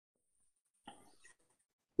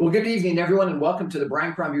Well, good evening, everyone, and welcome to the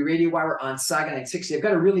Brian Crombie Radio Hour on Saga 960. I've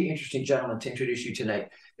got a really interesting gentleman to introduce you tonight.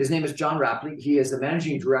 His name is John Rapley. He is the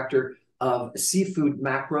managing director of Seafood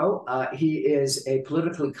Macro. He is a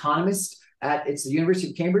political economist at the University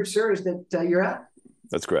of Cambridge, sir. Is that you're at?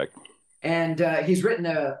 That's correct. And he's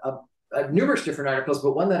written numerous different articles,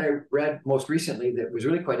 but one that I read most recently that was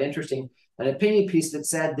really quite interesting, an opinion piece that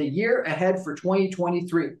said the year ahead for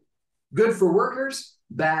 2023, good for workers,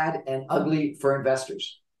 bad and ugly for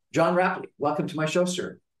investors. John Rapley, welcome to my show,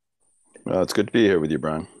 sir. Well, it's good to be here with you,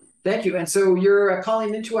 Brian. Thank you. And so you're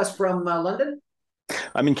calling into us from London?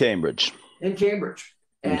 I'm in Cambridge. In Cambridge.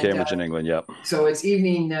 In Cambridge, in England, yep. So it's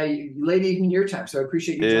evening, late evening your time. So I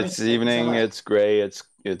appreciate you joining us. It's evening. It's gray. It's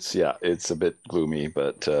a bit gloomy,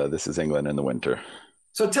 but this is England in the winter.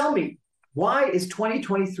 So tell me, why is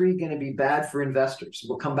 2023 going to be bad for investors?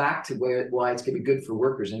 We'll come back to why it's going to be good for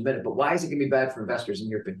workers in a minute, but why is it going to be bad for investors in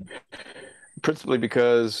your opinion? Principally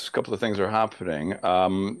because a couple of things are happening.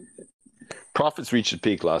 Profits reached a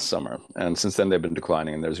peak last summer, and since then they've been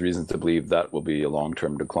declining, and there's reason to believe that will be a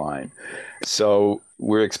long-term decline. So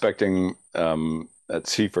we're expecting, at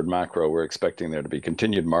Seafood Macro, we're expecting there to be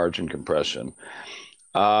continued margin compression.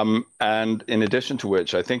 And in addition to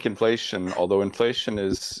which, I think inflation, although inflation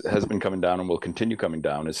has been coming down and will continue coming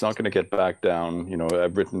down, it's not going to get back down. You know,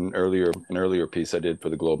 I've written an earlier piece I did for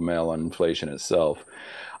the Globe and Mail on inflation itself.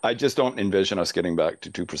 I just don't envision us getting back to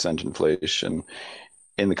 2% inflation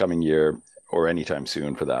in the coming year or anytime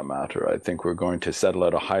soon for that matter. I think we're going to settle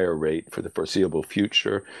at a higher rate for the foreseeable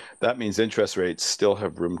future. That means interest rates still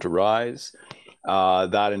have room to rise.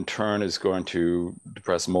 That in turn is going to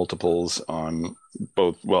depress multiples on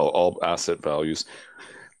all asset values.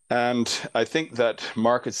 And I think that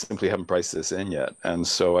markets simply haven't priced this in yet. And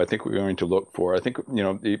so I think we're going to look for, I think, you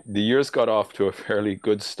know, the year's got off to a fairly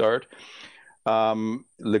good start.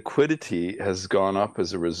 Liquidity has gone up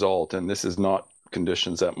as a result, and this is not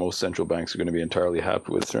conditions that most central banks are going to be entirely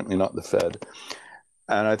happy with, certainly not the Fed.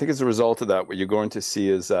 And I think as a result of that, what you're going to see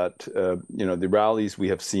is that, the rallies we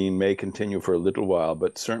have seen may continue for a little while,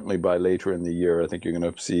 but certainly by later in the year, I think you're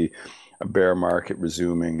going to see a bear market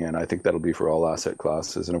resuming, and I think that'll be for all asset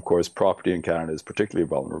classes. And of course, property in Canada is particularly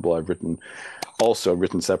vulnerable. I've written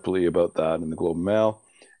separately about that in the Globe and Mail.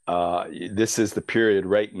 This is the period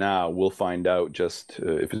right now. We'll find out just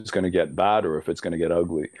if it's going to get bad or if it's going to get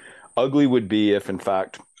ugly. Ugly would be if, in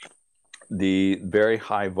fact, the very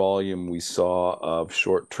high volume we saw of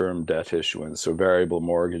short-term debt issuance, so variable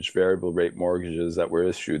rate mortgages that were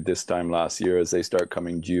issued this time last year as they start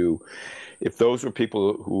coming due, if those were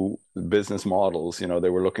people who, business models, they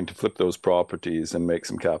were looking to flip those properties and make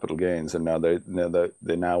some capital gains, and now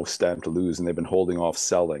they now stand to lose, and they've been holding off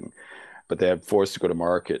selling, but they are forced to go to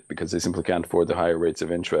market because they simply can't afford the higher rates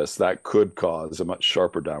of interest. That could cause a much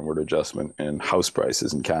sharper downward adjustment in house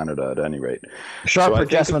prices in Canada, at any rate. Sharper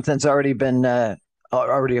adjustment that's already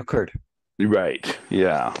occurred. Right.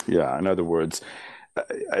 Yeah. In other words,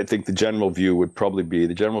 I think the general view would probably be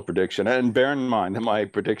the general prediction, and bear in mind that my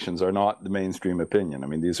predictions are not the mainstream opinion. I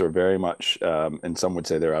mean, these are very much, and some would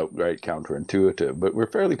say they're outright counterintuitive, but we're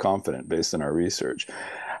fairly confident based on our research.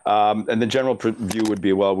 And the general view would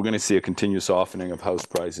be, well, we're going to see a continued softening of house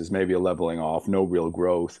prices, maybe a leveling off, no real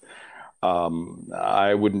growth.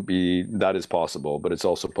 That is possible, but it's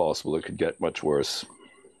also possible it could get much worse.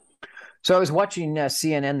 So I was watching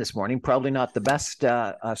CNN this morning, probably not the best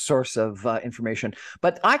source of information,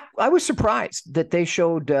 but I was surprised that they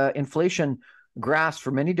showed inflation graphs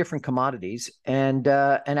for many different commodities, and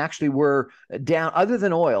actually we're down, other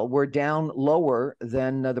than oil, we're down lower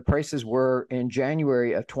than the prices were in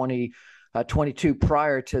January of 2022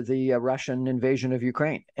 prior to the Russian invasion of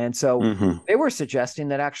Ukraine. And so they were suggesting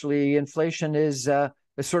that actually inflation is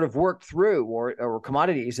sort of worked through, or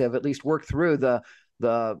commodities have at least worked through the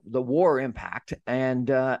war impact, and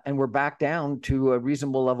we're back down to a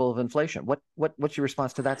reasonable level of inflation. What's your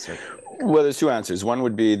response to that, sir? Well, there's two answers. One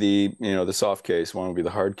would be the soft case. One would be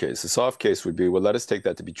the hard case. The soft case would be, well, let us take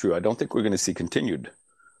that to be true. I don't think we're going to see continued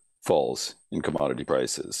falls in commodity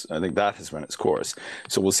prices. I think that has run its course.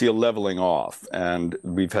 So we'll see a leveling off, and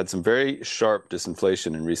we've had some very sharp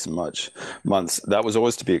disinflation in recent months. That was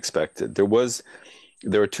always to be expected.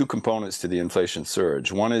 There are two components to the inflation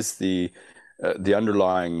surge. One is the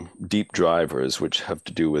underlying deep drivers, which have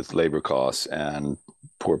to do with labor costs and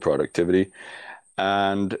poor productivity,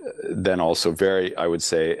 and then also I would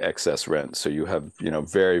say, excess rent. So you have,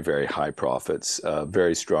 very, very high profits,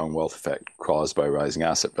 very strong wealth effect caused by rising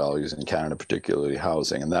asset values in Canada, particularly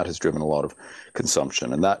housing, and that has driven a lot of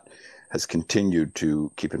consumption, and that has continued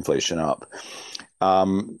to keep inflation up.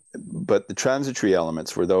 But the transitory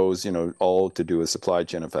elements were those, all to do with supply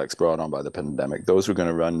chain effects brought on by the pandemic. Those were going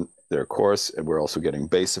to run their course, and we're also getting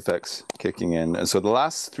base effects kicking in. And so the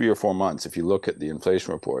last 3 or 4 months, if you look at the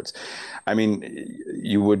inflation reports, I mean,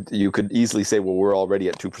 you could easily say, well, we're already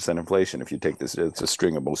at 2% inflation if you take this, it's a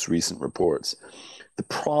string of most recent reports. The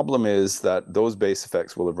problem is that those base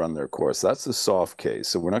effects will have run their course. That's the soft case.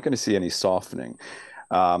 So we're not going to see any softening.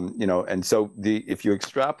 And so if you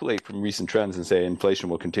extrapolate from recent trends and say inflation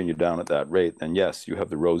will continue down at that rate, then yes, you have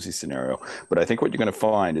the rosy scenario. But I think what you're going to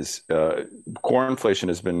find is core inflation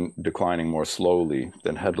has been declining more slowly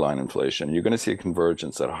than headline inflation. You're going to see a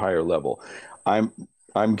convergence at a higher level.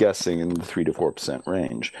 I'm guessing in the 3 to 4%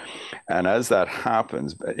 range. And as that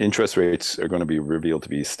happens, interest rates are going to be revealed to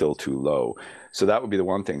be still too low. So that would be the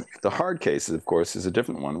one thing. The hard case, of course, is a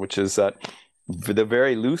different one, which is that for the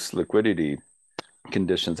very loose liquidity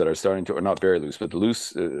conditions that are starting to, or not very loose, but the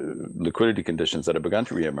loose liquidity conditions that have begun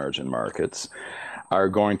to reemerge in markets are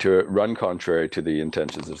going to run contrary to the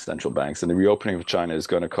intentions of central banks. And the reopening of China is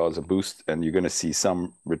going to cause a boost, and you're going to see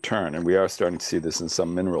some return. And we are starting to see this in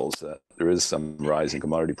some minerals, that there is some rise in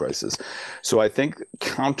commodity prices. So I think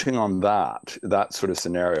counting on that sort of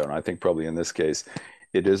scenario, and I think probably in this case,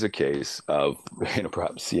 it is a case of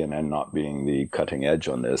perhaps CNN not being the cutting edge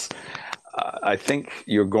on this. I think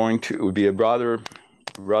it would be a rather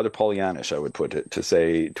Pollyannish, I would put it,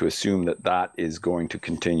 to assume that is going to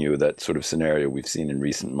continue, that sort of scenario we've seen in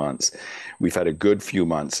recent months. We've had a good few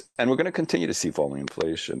months, and we're going to continue to see falling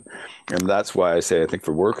inflation. And that's why I say I think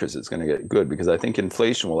for workers it's going to get good, because I think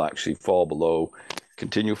inflation will actually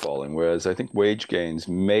continue falling, whereas I think wage gains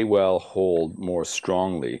may well hold more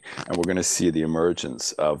strongly, and we're going to see the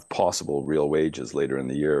emergence of possible real wages later in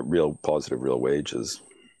the year, positive real wages.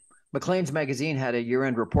 Maclean's magazine had a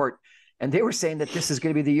year-end report, and they were saying that this is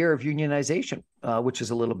going to be the year of unionization, which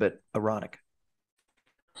is a little bit ironic.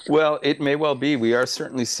 Well, it may well be. We are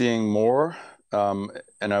certainly seeing more.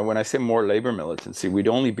 When I say more labor militancy,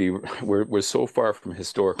 we're so far from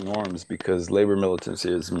historic norms because labor militancy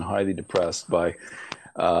has been highly depressed by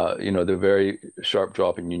the very sharp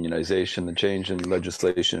drop in unionization, the change in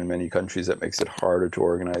legislation in many countries that makes it harder to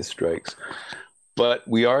organize strikes. But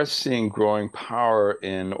we are seeing growing power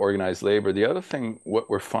in organized labor. The other thing, what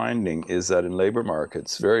we're finding is that in labor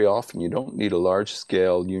markets, very often you don't need a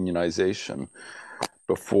large-scale unionization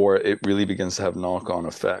before it really begins to have knock-on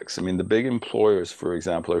effects. I mean, the big employers, for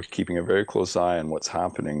example, are keeping a very close eye on what's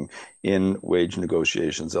happening in wage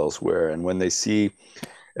negotiations elsewhere. And when they see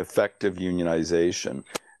effective unionization,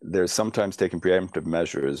 they're sometimes taking preemptive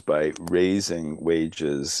measures by raising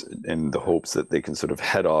wages in the hopes that they can sort of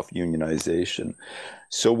head off unionization.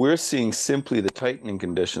 So we're seeing simply the tightening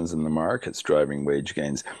conditions in the markets driving wage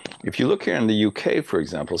gains. If you look here in the UK, for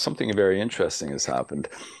example, something very interesting has happened.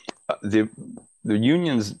 The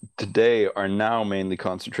unions today are now mainly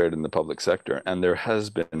concentrated in the public sector, and there has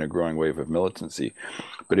been a growing wave of militancy.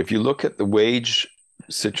 But if you look at the wage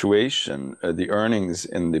situation, the earnings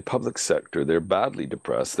in the public sector, they're badly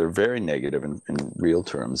depressed. They're very negative in real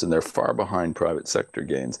terms, and they're far behind private sector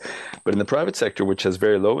gains. But in the private sector, which has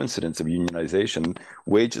very low incidence of unionization,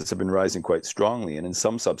 wages have been rising quite strongly. And in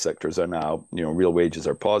some subsectors are now, real wages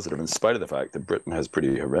are positive, in spite of the fact that Britain has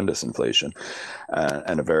pretty horrendous inflation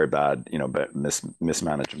and a very bad,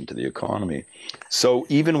 mismanagement of the economy. So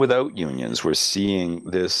even without unions, we're seeing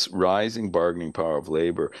this rising bargaining power of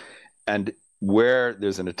labor. And where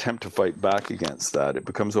there's an attempt to fight back against that, it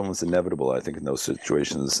becomes almost inevitable, I think, in those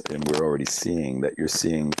situations. And we're already seeing that. You're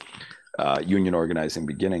seeing union organizing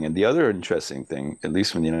beginning. And the other interesting thing, at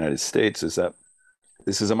least from the United States, is that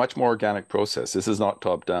this is a much more organic process. This is not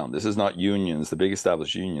top down. This is not unions, the big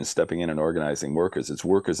established unions, stepping in and organizing workers. It's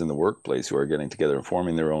workers in the workplace who are getting together and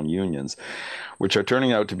forming their own unions, which are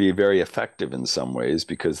turning out to be very effective in some ways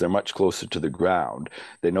because they're much closer to the ground.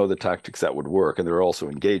 They know the tactics that would work, and they're also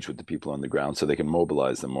engaged with the people on the ground so they can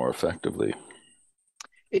mobilize them more effectively.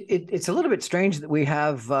 It's a little bit strange that we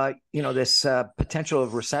have, this potential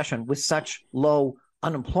of recession with such low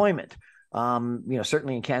unemployment.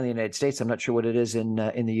 Certainly in Canada, the United States, I'm not sure what it is in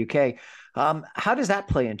the UK. How does that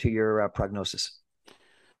play into your prognosis?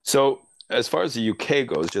 So as far as the UK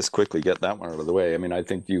goes, just quickly get that one out of the way. I mean, I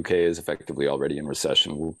think the UK is effectively already in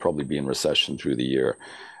recession. We'll probably be in recession through the year.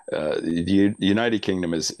 The United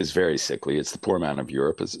Kingdom is very sickly. It's the poor man of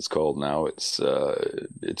Europe, as it's called now.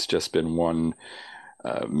 It's just been one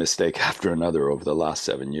mistake after another over the last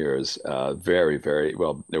 7 years. Very, very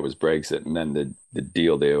well. There was Brexit, and then the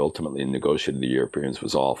deal they ultimately negotiated with the Europeans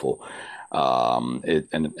was awful. And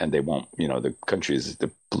they won't, the country's,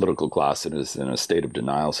 the political class is in a state of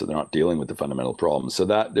denial, so they're not dealing with the fundamental problems. So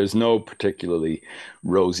that there's no particularly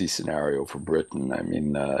rosy scenario for Britain. I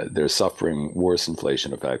mean, they're suffering worse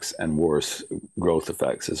inflation effects and worse growth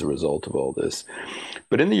effects as a result of all this.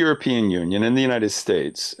 But in the European Union, in the United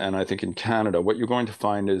States, and I think in Canada, what you're going to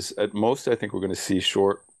find is at most, I think we're going to see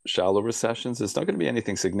short, shallow recessions. It's not going to be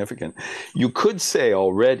anything significant. You could say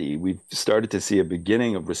already we've started to see a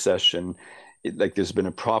beginning of recession, like there's been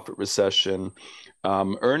a profit recession.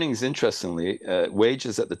 Earnings, interestingly,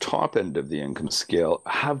 wages at the top end of the income scale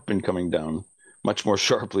have been coming down much more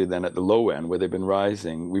sharply than at the low end, where they've been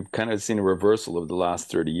rising. We've kind of seen a reversal of the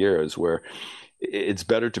last 30 years, where it's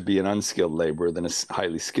better to be an unskilled laborer than a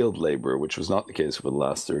highly skilled laborer, which was not the case for the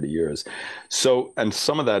last 30 years. So, and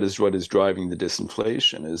some of that is what is driving the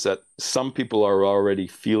disinflation, is that some people are already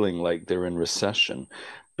feeling like they're in recession.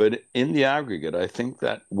 But in the aggregate, I think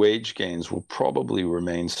that wage gains will probably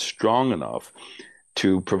remain strong enough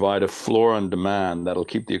to provide a floor on demand that'll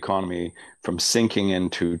keep the economy from sinking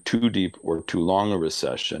into too deep or too long a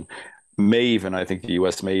recession. I think the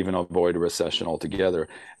US may even avoid a recession altogether.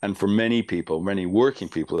 And for many people, many working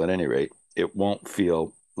people at any rate, it won't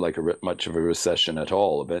feel like much of a recession at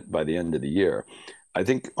all by the end of the year. I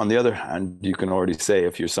think, on the other hand, you can already say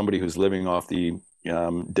if you're somebody who's living off the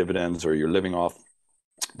dividends, or you're living off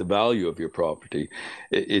the value of your property,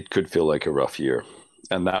 it could feel like a rough year.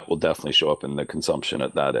 And that will definitely show up in the consumption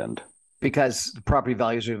at that end. Because the property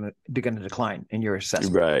values are going to decline in your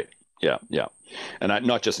assessment. Right. Yeah. Yeah. And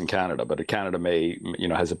not just in Canada, but Canada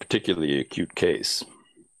has a particularly acute case.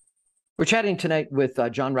 We're chatting tonight with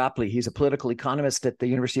John Rapley. He's a political economist at the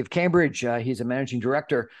University of Cambridge. He's a managing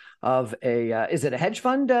director of is it a hedge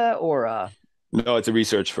fund or No, it's a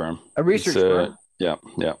research firm. A research firm. Yeah.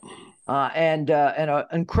 Yeah. And an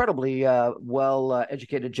incredibly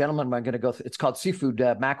well-educated gentleman. I'm going to go. It's called Seafood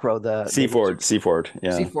Macro. Seaford.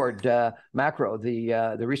 Yeah. Seafood Macro,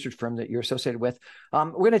 the research firm that you're associated with.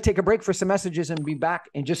 We're going to take a break for some messages and be back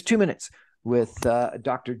in just 2 minutes with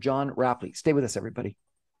Dr. John Rapley. Stay with us, everybody.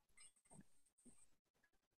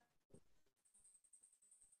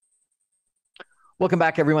 Welcome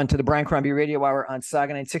back, everyone, to the Brian Crombie Radio Hour on Saga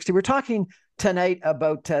 960. We're talking tonight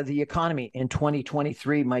about the economy in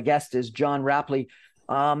 2023. My guest is John Rapley.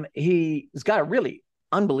 He's got a really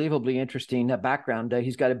unbelievably interesting background.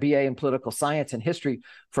 He's got a BA in political science and history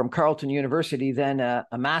from Carleton University, then a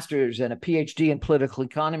master's and a PhD in political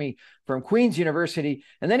economy from Queen's University.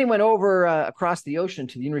 And then he went over across the ocean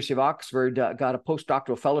to the University of Oxford, got a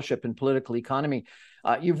postdoctoral fellowship in political economy.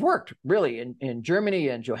 You've worked really in Germany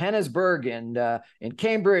and Johannesburg and in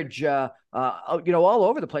Cambridge, all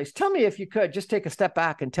over the place. Tell me, if you could, just take a step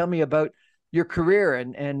back and tell me about your career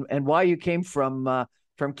and why you came from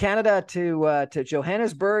Canada to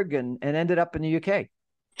Johannesburg and ended up in the UK.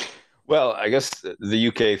 Well, I guess the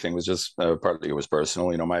UK thing was just partly it was personal.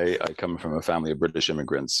 I come from a family of British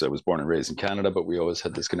immigrants. I was born and raised in Canada, but we always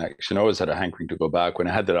had this connection. I always had a hankering to go back. When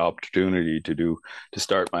I had that opportunity to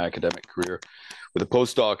start my academic career with a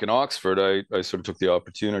postdoc in Oxford, I sort of took the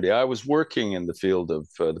opportunity. I was working in the field of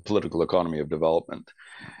the political economy of development.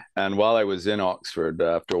 And while I was in Oxford,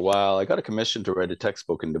 after a while, I got a commission to write a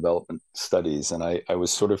textbook in development studies. And I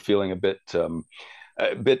was sort of feeling a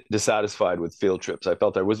bit dissatisfied with field trips. I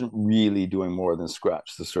felt I wasn't really doing more than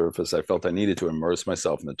scratch the surface. I felt I needed to immerse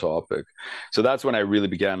myself in the topic. So that's when I really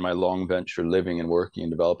began my long venture living and working in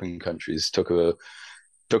developing countries. Took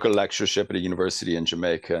a lectureship at a university in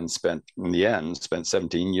Jamaica and spent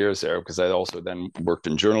 17 years there, because I also then worked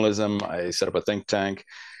in journalism. I set up a think tank,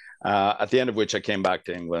 at the end of which I came back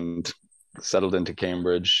to England, settled into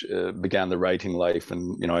Cambridge, began the writing life.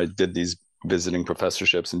 And, I did these visiting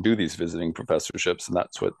professorships and do these visiting professorships. And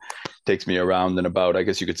that's what takes me around and about. I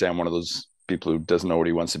guess you could say I'm one of those people who doesn't know what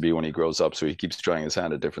he wants to be when he grows up. So he keeps trying his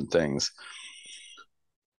hand at different things.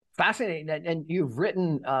 Fascinating. And you've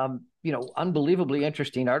written, unbelievably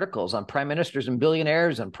interesting articles on prime ministers and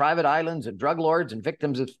billionaires and private islands and drug lords and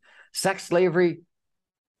victims of sex slavery.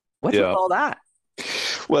 What's with all that?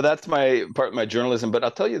 Well, that's part of my journalism. But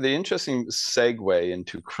I'll tell you, the interesting segue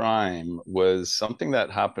into crime was something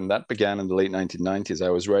that began in the late 1990s. I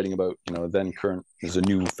was writing about, there's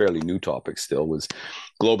a fairly new topic still, was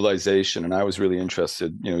globalization. And I was really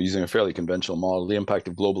interested, using a fairly conventional model, the impact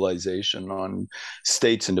of globalization on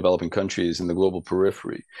states in developing countries in the global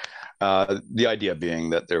periphery. The idea being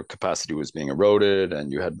that their capacity was being eroded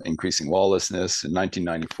and you had increasing lawlessness. In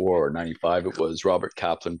 1994 or 95, it was, Robert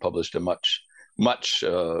Kaplan published a much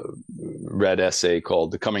read essay called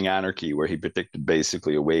The Coming Anarchy, where he predicted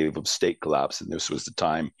basically a wave of state collapse. And this was the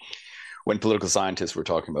time when political scientists were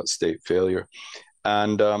talking about state failure.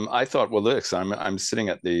 And I thought, well, look, I'm sitting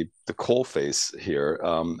at the coal face here.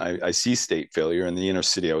 I see state failure in the inner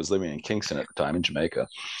city. I was living in Kingston at the time in Jamaica.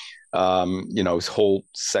 Whole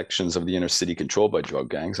sections of the inner city controlled by drug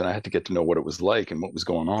gangs, and I had to get to know what it was like and what was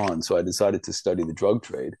going on. So I decided to study the drug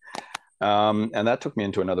trade. And that took me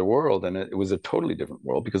into another world, and it was a totally different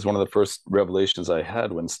world, because one of the first revelations I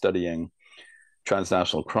had when studying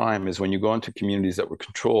transnational crime is when you go into communities that were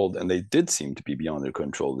controlled, and they did seem to be beyond the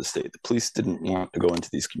control of the state. The police didn't want to go into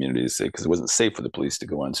these communities because it wasn't safe for the police to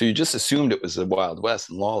go in. So you just assumed it was the Wild West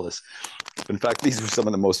and lawless. But in fact, these were some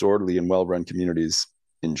of the most orderly and well-run communities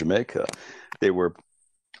in Jamaica. They were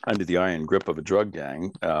under the iron grip of a drug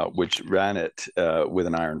gang, which ran it with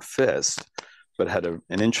an iron fist, but had an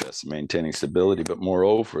interest in maintaining stability. But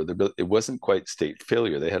moreover, it wasn't quite state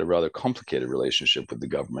failure. They had a rather complicated relationship with the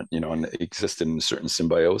government, and it existed in a certain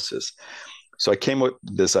symbiosis. So I came up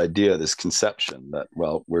with this idea, this conception that,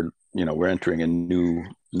 well, we're entering a new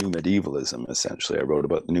medievalism, essentially. I wrote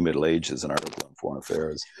about the New Middle Ages, an article on Foreign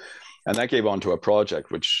Affairs. And that gave on to a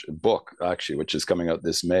book, which is coming out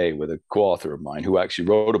this May with a co-author of mine who actually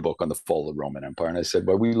wrote a book on the fall of the Roman Empire. And I said,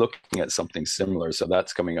 well, we're looking at something similar. So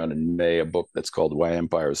that's coming out in May, a book that's called Why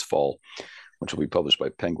Empires Fall, which will be published by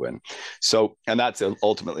Penguin. So, and that's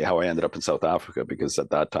ultimately how I ended up in South Africa, because at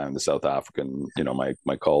that time, the South African,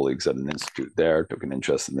 my colleagues at an institute there took an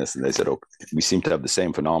interest in this, and they said, oh, we seem to have the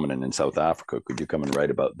same phenomenon in South Africa. Could you come and write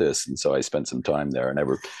about this? And so I spent some time there, and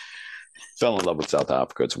fell in love with South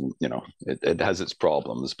Africa. It's, it has its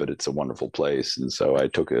problems, but it's a wonderful place. And so I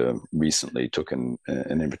recently took an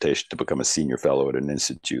invitation to become a senior fellow at an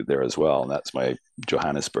institute there as well. And that's my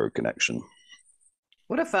Johannesburg connection.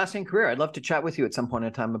 What a fascinating career. I'd love to chat with you at some point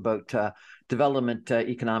in time about development,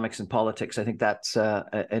 economics, and politics. I think that's a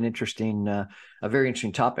very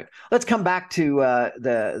interesting topic. Let's come back to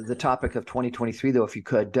the topic of 2023, though, if you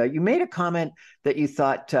could. You made a comment that you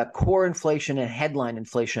thought core inflation and headline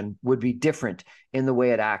inflation would be different in the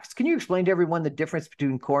way it acts. Can you explain to everyone the difference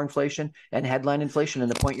between core inflation and headline inflation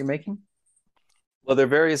and the point you're making? Well, there are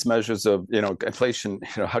various measures of, inflation.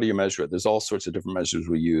 How do you measure it? There's all sorts of different measures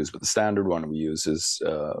we use, but the standard one we use is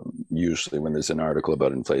usually when there's an article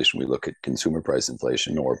about inflation, we look at consumer price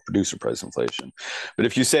inflation or producer price inflation. But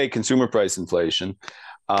if you say consumer price inflation,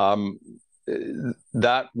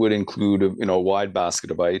 that would include a wide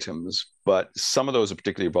basket of items, but some of those are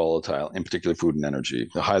particularly volatile, in particular food and energy.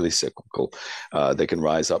 They're highly cyclical. They can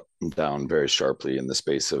rise up and down very sharply in the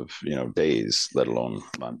space of days, let alone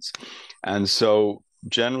months. And so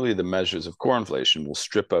generally the measures of core inflation will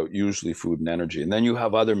strip out usually food and energy. And then you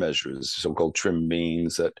have other measures, so-called trim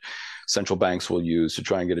means, that central banks will use to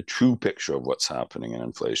try and get a true picture of what's happening in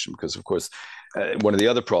inflation. Because, of course, one of the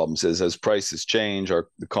other problems is as prices change,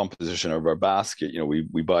 the composition of our basket,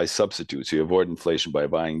 we buy substitutes. We avoid inflation by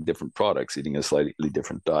buying different products, eating a slightly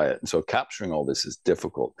different diet. And so capturing all this is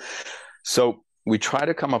difficult. So we try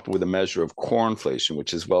to come up with a measure of core inflation,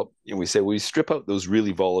 which is, we say, we strip out those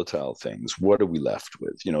really volatile things. What are we left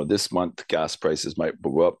with? This month gas prices might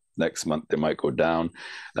go up. Next month they might go down.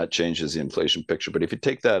 That changes the inflation picture. But if you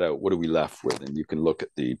take that out, what are we left with? And you can look at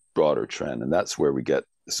the broader trend. And that's where we get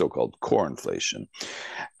the so-called core inflation,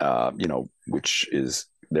 which is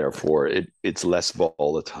therefore it's less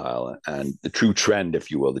volatile, and the true trend, if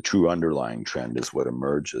you will, the true underlying trend is what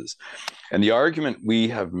emerges. And the argument we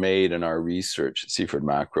have made in our research at Seaford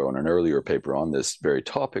Macro in an earlier paper on this very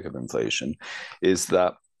topic of inflation is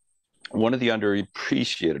that one of the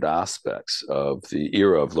underappreciated aspects of the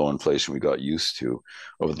era of low inflation we got used to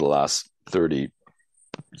over the last 30,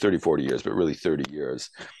 40 years, but really 30 years,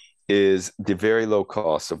 is the very low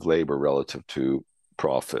cost of labor relative to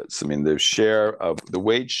profits. I mean, the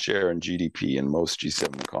wage share in GDP in most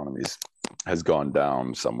G7 economies has gone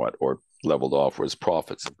down somewhat or leveled off, whereas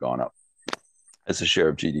profits have gone up as a share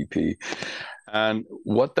of GDP. And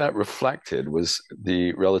what that reflected was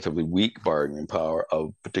the relatively weak bargaining power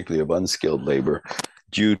particularly of unskilled labor,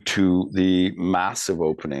 due to the massive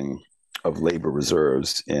opening of labor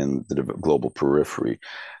reserves in the global periphery.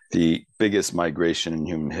 The biggest migration in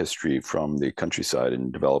human history from the countryside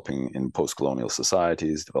in post-colonial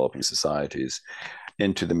societies, developing societies,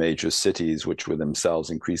 into the major cities, which were themselves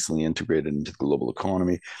increasingly integrated into the global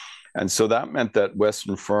economy. And so that meant that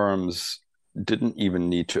Western firms didn't even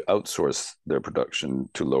need to outsource their production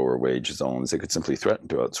to lower wage zones. They could simply threaten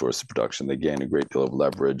to outsource the production. They gained a great deal of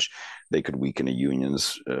leverage. They could weaken a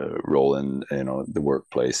union's role in the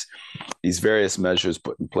workplace. These various measures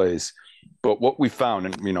put in place. But what we found,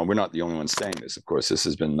 and we're not the only ones saying this, of course, this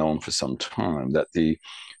has been known for some time, that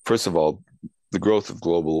first of all, the growth of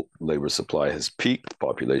global labor supply has peaked.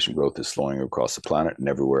 Population growth is slowing across the planet and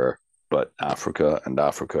everywhere but Africa. And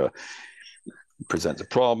Africa, presents a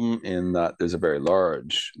problem in that there's a very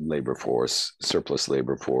large labor force, surplus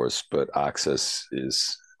labor force, but access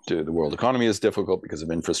to the world economy is difficult because of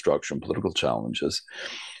infrastructure and political challenges.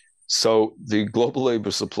 So the global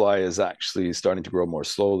labor supply is actually starting to grow more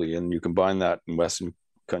slowly, and you combine that in Western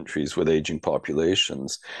countries with aging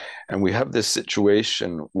populations, and we have this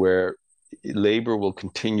situation where labor will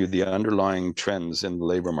continue. The underlying trends in the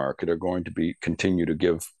labor market are going to continue to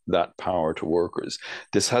give that power to workers.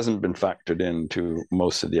 This hasn't been factored into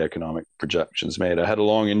most of the economic projections made. I had a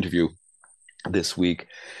long interview this week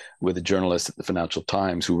with a journalist at the Financial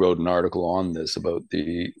Times who wrote an article on this about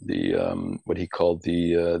the what he called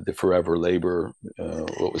the forever labor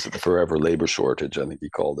the forever labor shortage, I think he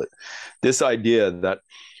called it. This idea that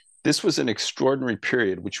this was an extraordinary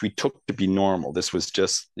period which we took to be normal. This was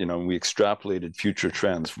just, we extrapolated future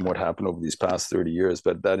trends from what happened over these past 30 years,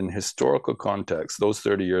 but that in historical context, those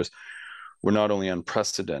 30 years were not only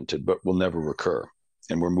unprecedented, but will never recur.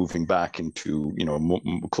 And we're moving back into,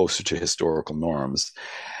 closer to historical norms.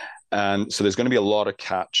 And so there's going to be a lot of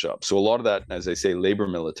catch up. So a lot of that, as I say, labor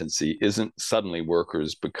militancy isn't suddenly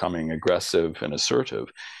workers becoming aggressive and assertive.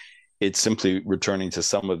 It's simply returning to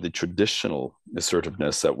some of the traditional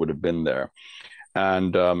assertiveness that would have been there.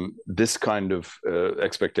 And this kind of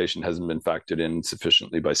expectation hasn't been factored in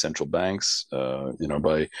sufficiently by central banks,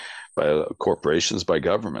 by corporations, by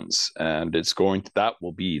governments. And that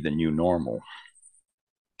will be the new normal.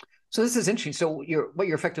 So this is interesting. So what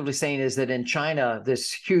you're effectively saying is that in China,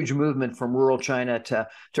 this huge movement from rural China to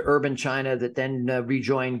urban China that then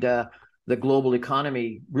rejoined the global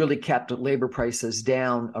economy really kept labor prices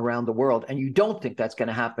down around the world. And you don't think that's going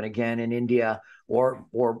to happen again in India, or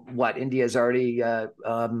what? India's already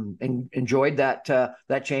enjoyed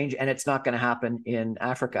that change, and it's not going to happen in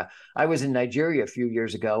Africa. I was in Nigeria a few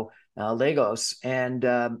years ago, Lagos, and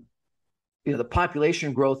the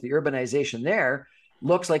population growth, the urbanization there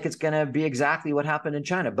looks like it's going to be exactly what happened in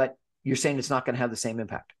China, but you're saying it's not going to have the same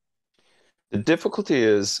impact. The difficulty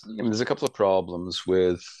is, there's a couple of problems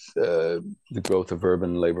with the growth of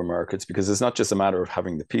urban labor markets, because it's not just a matter of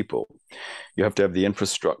having the people. You have to have the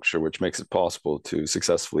infrastructure, which makes it possible to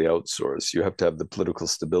successfully outsource. You have to have the political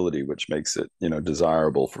stability, which makes it,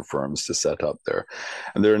 desirable for firms to set up there.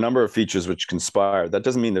 And there are a number of features which conspire. That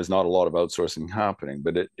doesn't mean there's not a lot of outsourcing happening,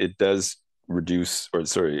 but it does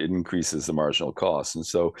it increases the marginal cost. And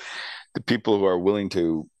so the people who are willing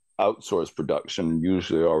to outsource production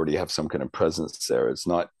usually already have some kind of presence there. It's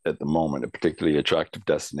not at the moment a particularly attractive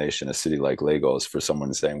destination, a city like Lagos, for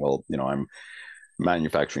someone saying, well, I'm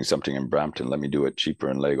manufacturing something in Brampton, let me do it cheaper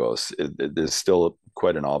in Lagos. There's still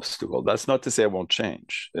quite an obstacle. That's not to say it won't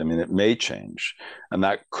change. It may change, and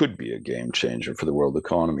that could be a game changer for the world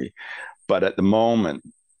economy. But at the moment,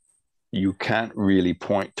 you can't really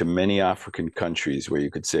point to many African countries where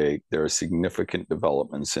you could say there are significant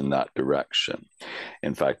developments in that direction.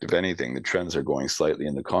 In fact, if anything, the trends are going slightly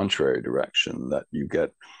in the contrary direction, that you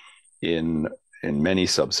get in many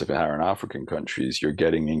sub-Saharan African countries. You're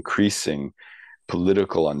getting increasing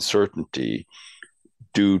political uncertainty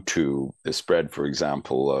due to the spread, for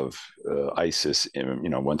example, of ISIS.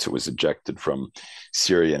 Once it was ejected from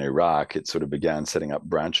Syria and Iraq, it sort of began setting up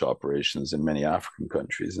branch operations in many African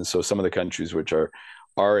countries. And so some of the countries which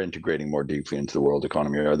are integrating more deeply into the world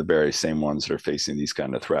economy are the very same ones that are facing these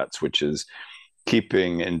kind of threats, which is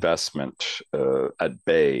keeping investment at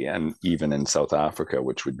bay. And even in South Africa,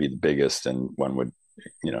 which would be the biggest, and one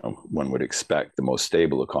would expect the most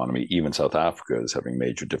stable economy, even South Africa is having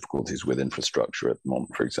major difficulties with infrastructure at the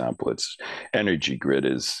moment. For example, its energy grid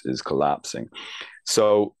is collapsing.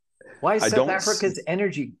 So why is South Africa's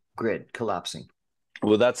energy grid collapsing?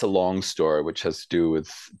 Well, that's a long story, which has to do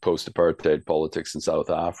with post-apartheid politics in South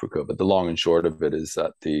Africa. But the long and short of it is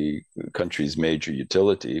that the country's major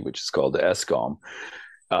utility, which is called the Eskom,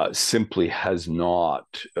 simply has not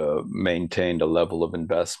maintained a level of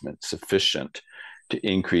investment sufficient to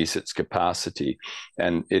increase its capacity.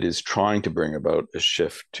 And it is trying to bring about a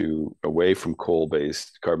shift away from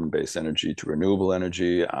coal-based, carbon-based energy to renewable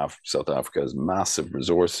energy. South Africa has massive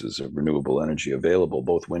resources of renewable energy available,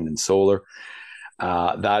 both wind and solar.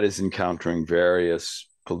 That is encountering various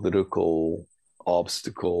political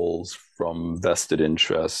obstacles from vested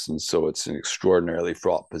interests. And so it's an extraordinarily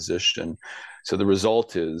fraught position. So the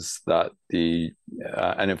result is that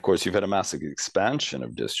and of course, you've had a massive expansion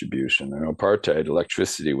of distribution. In apartheid,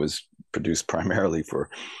 electricity was produced primarily for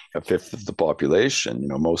a fifth of the population.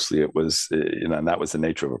 Mostly it was, and that was the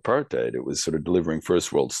nature of apartheid. It was sort of delivering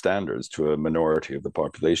first world standards to a minority of the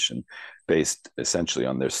population based essentially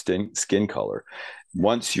on their skin color.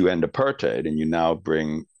 Once you end apartheid and you now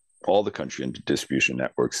bring all the country into distribution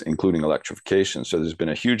networks, including electrification. So there's been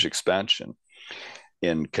a huge expansion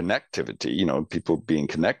in connectivity, people being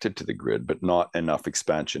connected to the grid, but not enough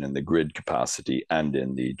expansion in the grid capacity and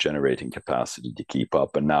in the generating capacity to keep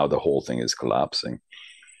up. And now the whole thing is collapsing.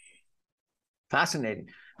 Fascinating.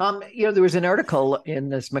 There was an article in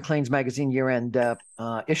this Maclean's Magazine year-end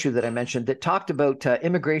issue that I mentioned that talked about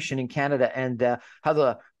immigration in Canada and how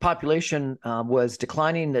the population was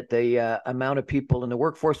declining, that the amount of people in the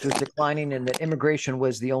workforce was declining, and that immigration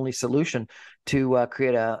was the only solution to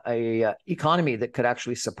create a economy that could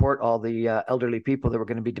actually support all the elderly people that were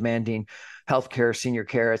going to be demanding healthcare, senior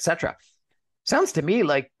care, etc. Sounds to me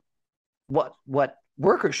like what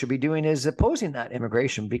workers should be doing is opposing that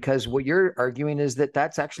immigration, because what you're arguing is that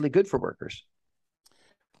that's actually good for workers.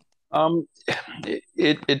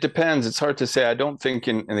 It depends. It's hard to say. I don't think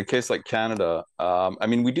in a case like Canada,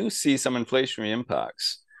 we do see some inflationary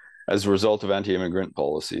impacts as a result of anti-immigrant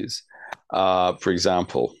policies. For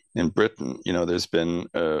example, in Britain, there's been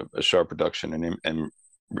a sharp reduction in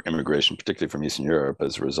immigration, particularly from Eastern Europe,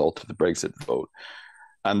 as a result of the Brexit vote.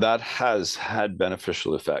 And that has had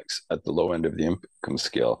beneficial effects at the low end of the income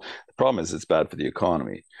scale. The problem is it's bad for the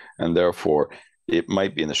economy. And therefore, it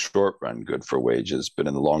might be in the short run good for wages, but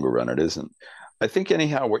in the longer run, it isn't. I think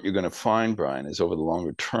anyhow, what you're going to find, Brian, is over the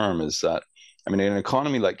longer term is that, an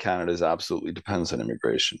economy like Canada's absolutely depends on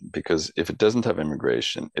immigration, because if it doesn't have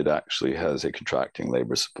immigration, it actually has a contracting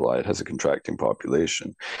labor supply. It has a contracting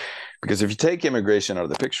population. Because if you take immigration out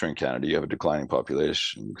of the picture in Canada, you have a declining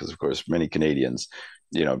population, because of course, many Canadians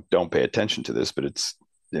don't pay attention to this, but it's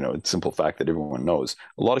a simple fact that everyone knows.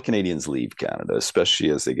 A lot of Canadians leave Canada, especially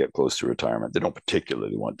as they get close to retirement. They don't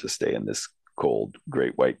particularly want to stay in this cold,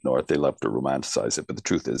 great white north. They love to romanticize it, but the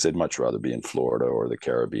truth is they'd much rather be in Florida or the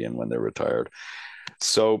Caribbean when they're retired.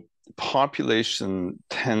 So population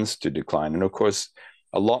tends to decline. And of course,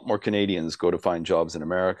 a lot more Canadians go to find jobs in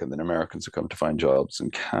America than Americans who come to find jobs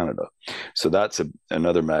in Canada. So that's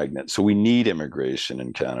another magnet. So we need immigration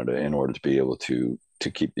in Canada in order to be able to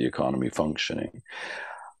keep the economy functioning.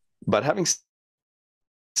 But having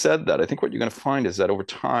said that, I think what you're going to find is that over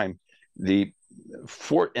time,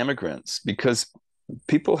 for immigrants, because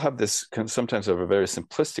people have this sometimes have a very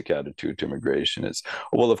simplistic attitude to immigration. It's,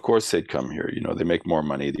 well, of course they'd come here. They make more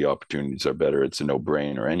money, the opportunities are better. It's a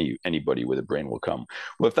no-brainer. Anybody with a brain will come.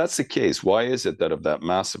 Well, if that's the case, why is it that of that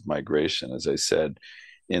massive migration, as I said,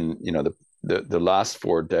 in the last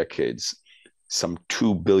 4 decades, some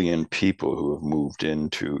 2 billion people who have moved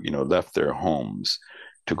into, left their homes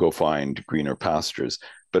to go find greener pastures,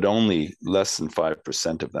 but only less than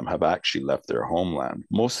 5% of them have actually left their homeland.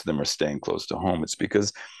 Most of them are staying close to home. It's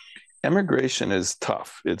because immigration is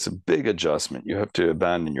tough. It's a big adjustment. You have to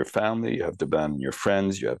abandon your family, you have to abandon your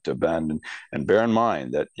friends, you have to abandon, and bear in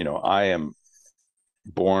mind that, I am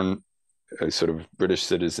born a sort of British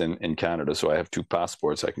citizen in Canada, so I have 2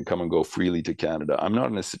 passports. I can come and go freely to Canada. I'm not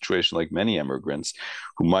in a situation like many immigrants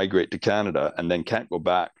who migrate to Canada and then can't go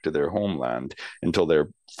back to their homeland until they're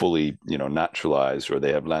fully, naturalized or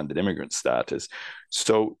they have landed immigrant status.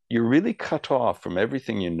 So you're really cut off from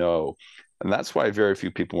everything and that's why very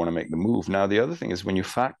few people want to make the move. Now, the other thing is when you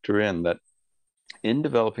factor in that in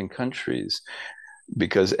developing countries,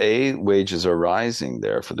 because wages are rising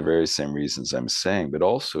there for the very same reasons I'm saying, but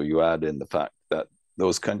also you add in the fact that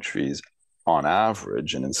those countries on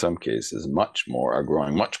average, and in some cases are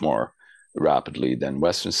growing much more rapidly than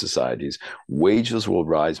Western societies, wages will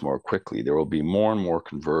rise more quickly. There will be more and more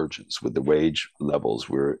convergence with the wage levels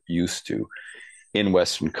we're used to in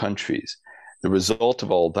Western countries. The result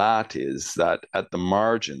of all that is that at the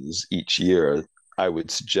margins each year, I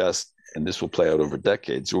would suggest, and this will play out over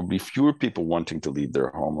decades, there will be fewer people wanting to leave their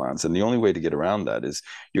homelands. And the only way to get around that is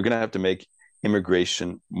you're going to have to make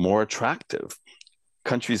immigration more attractive.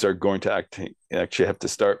 Countries are going to actually have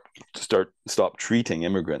to stop treating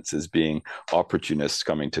immigrants as being opportunists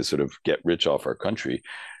coming to sort of get rich off our country,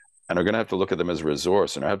 and are going to have to look at them as a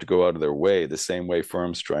resource and have to go out of their way, the same way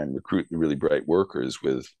firms try and recruit really bright workers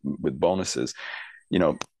with bonuses.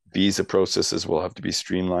 Visa processes will have to be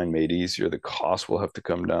streamlined, made easier. The cost will have to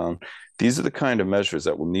come down. These are the kind of measures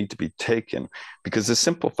that will need to be taken, because the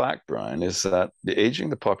simple fact, Brian, is that the aging of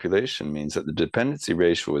the population means that the dependency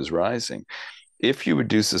ratio is rising. If you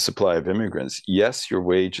reduce the supply of immigrants, yes, your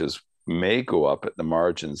wages may go up at the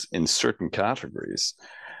margins in certain categories,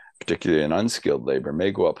 particularly in unskilled labor,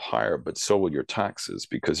 may go up higher, but so will your taxes,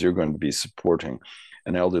 because you're going to be supporting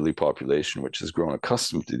an elderly population which has grown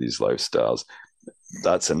accustomed to these lifestyles.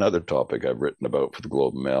 That's another topic I've written about for the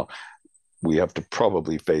Globe and Mail. We have to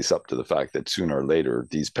probably face up to the fact that sooner or later,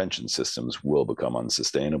 these pension systems will become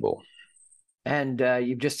unsustainable. And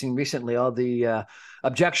you've just seen recently all the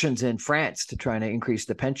objections in France to trying to increase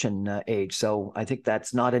the pension age. So I think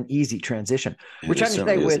that's not an easy transition. We're trying to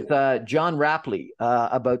stay with John Rapley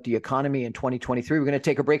about the economy in 2023. We're going to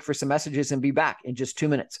take a break for some messages and be back in just 2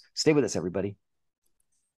 minutes. Stay with us, everybody.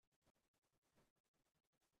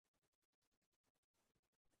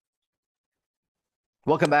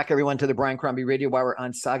 Welcome back, everyone, to the Brian Crombie Radio Hour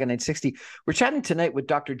on Saga 960. We're chatting tonight with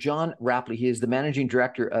Dr. John Rapley. He is the managing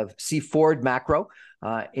director of Seaford Macro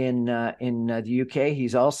in the UK.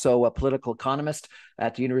 He's also a political economist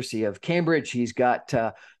at the University of Cambridge. He's got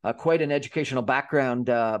quite an educational background,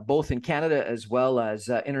 both in Canada as well as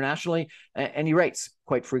internationally, and he writes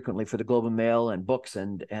quite frequently for the Globe and Mail and books.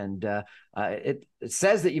 And it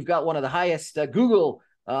says that you've got one of the highest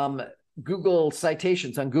Google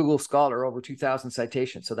citations on Google Scholar, over 2,000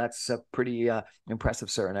 citations. So that's pretty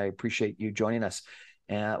impressive, sir. And I appreciate you joining us.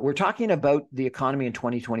 We're talking about the economy in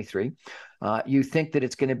 2023. You think that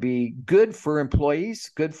it's going to be good for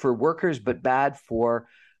employees, good for workers, but bad for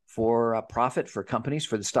profit, for companies,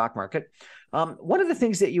 for the stock market. One of the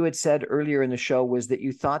things that you had said earlier in the show was that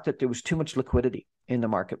you thought that there was too much liquidity in the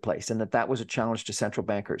marketplace and that was a challenge to central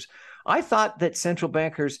bankers. I thought that central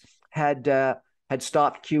bankers had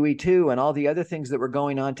stopped QE2 and all the other things that were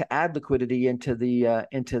going on to add liquidity into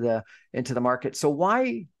the market. So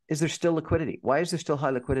why is there still liquidity? Why is there still high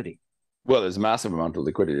liquidity? Well, there's a massive amount of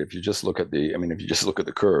liquidity. If you just look at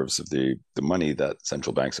the curves of the money that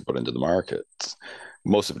central banks have put into the markets,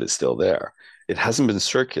 most of it is still there. It hasn't been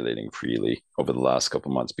circulating freely over the last couple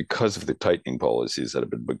of months because of the tightening policies that have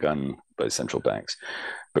been begun by central banks.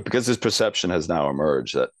 But because this perception has now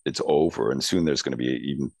emerged that it's over and soon there's going to be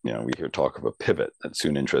even, we hear talk of a pivot, that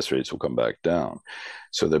soon interest rates will come back down.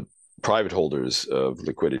 So the private holders of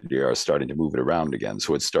liquidity are starting to move it around again.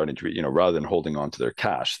 So it's starting to, rather than holding on to their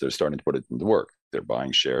cash, they're starting to put it into work. They're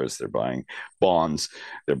buying shares, they're buying bonds,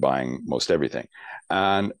 they're buying most everything.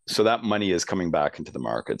 And so that money is coming back into the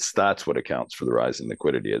markets. That's what accounts for the rise in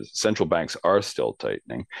liquidity. As central banks are still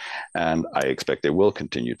tightening, and I expect they will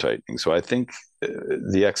continue tightening. So I think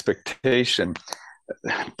the expectation,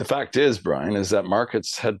 the fact is, Brian, is that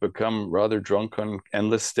markets had become rather drunk on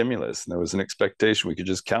endless stimulus. And there was an expectation we could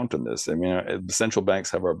just count on this. I mean, the central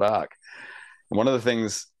banks have our back. And one of the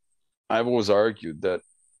things I've always argued that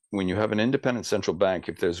when you have an independent central bank,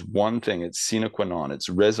 if there's one thing, it's sine qua non, it's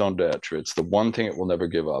raison d'etre, it's the one thing it will never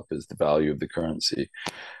give up is the value of the currency.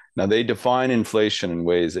 Now, they define inflation in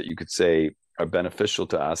ways that you could say are beneficial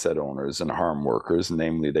to asset owners and harm workers.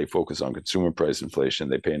 Namely, they focus on consumer price inflation.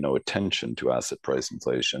 They pay no attention to asset price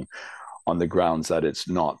inflation on the grounds that it's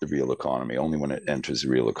not the real economy. Only when it enters the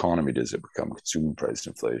real economy does it become consumer price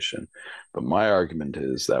inflation. But my argument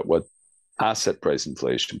is that what asset price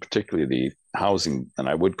inflation, particularly the housing, and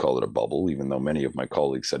I would call it a bubble, even though many of my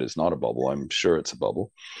colleagues said it's not a bubble. I'm sure it's a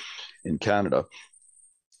bubble in Canada.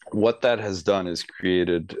 What that has done is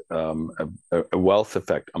created a wealth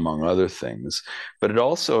effect, among other things. But it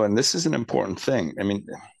also, and this is an important thing, I mean,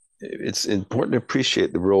 it's important to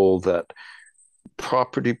appreciate the role that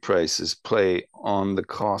property prices play on the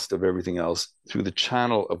cost of everything else through the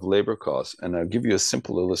channel of labor costs. And I'll give you a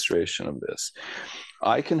simple illustration of this.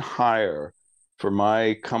 I can hire, for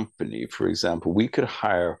my company, for example, we could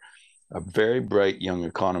hire a very bright young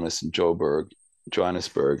economist in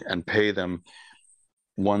Johannesburg, and pay them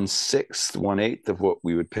 1/6, 1/8 of what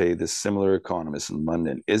we would pay this similar economist in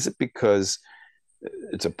London. Is it because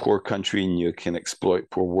it's a poor country and you can exploit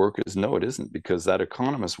poor workers? No, it isn't, because that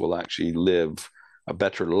economist will actually live a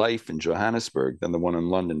better life in Johannesburg than the one in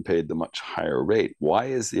London paid the much higher rate. Why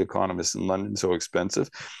is the economist in London so expensive?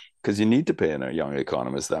 Because you need to pay a young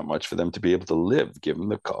economist that much for them to be able to live, given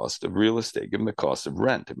the cost of real estate, given the cost of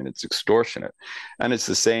rent. I mean, it's extortionate. And it's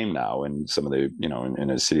the same now in some of the,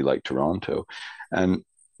 in a city like Toronto. And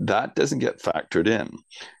that doesn't get factored in.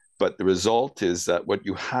 But the result is that what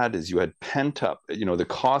you had pent up, the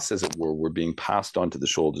costs, as it were being passed on to the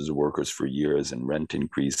shoulders of workers for years, and rent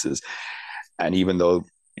increases. And even though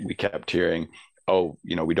we kept hearing,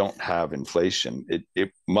 we don't have inflation,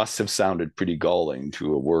 it must have sounded pretty galling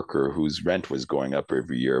to a worker whose rent was going up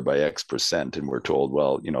every year by X percent. And we're told,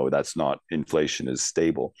 well, that's not, inflation is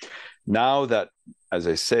stable. Now that, as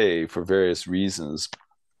I say, for various reasons,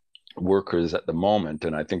 workers at the moment,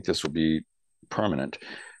 and I think this will be permanent,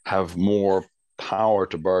 have more power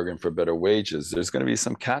to bargain for better wages, there's going to be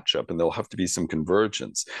some catch up, and there'll have to be some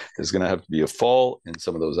convergence. There's going to have to be a fall in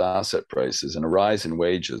some of those asset prices and a rise in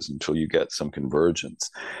wages until you get some convergence.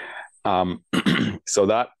 So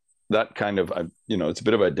that kind of, it's a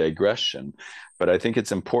bit of a digression, but I think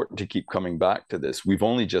it's important to keep coming back to this. We've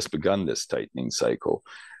only just begun this tightening cycle.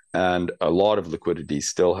 And a lot of liquidity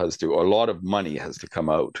still has to, or a lot of money has to come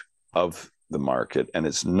out of the market, and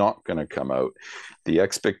it's not going to come out. The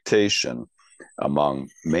expectation among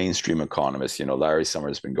mainstream economists, Larry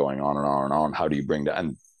Summers has been going on and on and on. How do you bring that?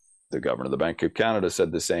 And the governor of the Bank of Canada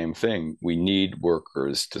said the same thing. We need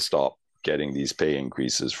workers to stop getting these pay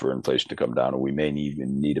increases for inflation to come down, and we may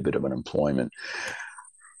even need a bit of unemployment.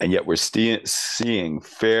 And yet we're seeing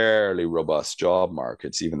fairly robust job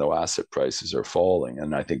markets, even though asset prices are falling.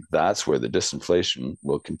 And I think that's where the disinflation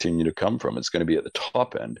will continue to come from. It's going to be at the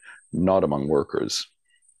top end, not among workers,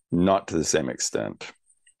 not to the same extent.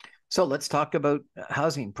 So let's talk about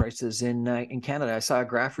housing prices in Canada. I saw a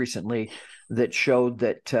graph recently that showed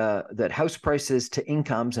that that house prices to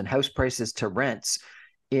incomes and house prices to rents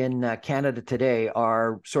in Canada today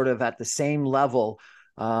are sort of at the same level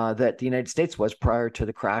that the United States was prior to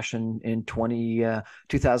the crash in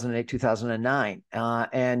 2008, 2009.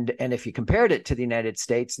 And if you compared it to the United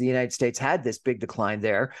States had this big decline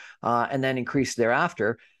there and then increased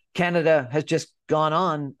thereafter. Canada has just gone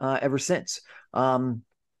on ever since.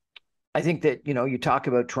 I think that, you talk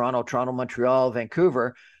about Toronto, Montreal,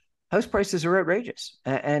 Vancouver, house prices are outrageous.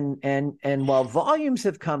 And while volumes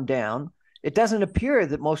have come down, it doesn't appear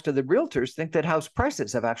that most of the realtors think that house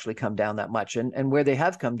prices have actually come down that much. And where they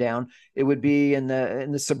have come down, it would be in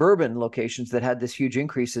the suburban locations that had this huge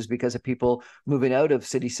increases because of people moving out of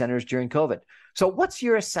city centers during COVID. So what's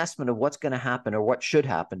your assessment of what's going to happen or what should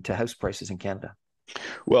happen to house prices in Canada?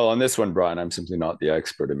 Well, on this one, Brian, I'm simply not the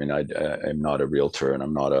expert. I mean, I'm not a realtor, and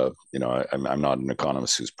I'm not I'm not an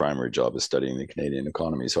economist whose primary job is studying the Canadian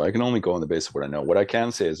economy. So I can only go on the basis of what I know. What I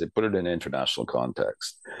can say is I put it in international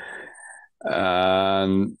context.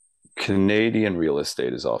 And Canadian real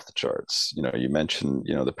estate is off the charts. You mentioned,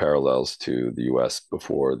 the parallels to the US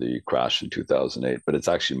before the crash in 2008, but it's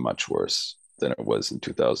actually much worse than it was in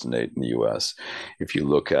 2008 in the US. If you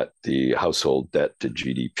look at the household debt to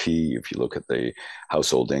GDP, if you look at the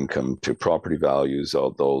household income to property values,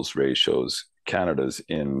 all those ratios, Canada's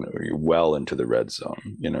well into the red zone.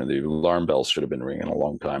 The alarm bells should have been ringing a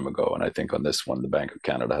long time ago. And I think on this one, the Bank of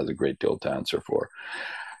Canada has a great deal to answer for.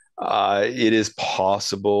 It is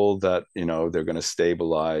possible that, they're going to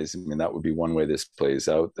stabilize. I mean, that would be one way this plays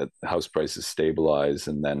out, that house prices stabilize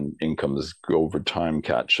and then incomes over time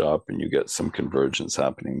catch up and you get some convergence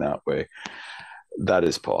happening that way. That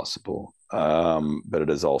is possible. But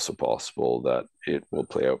it is also possible that it will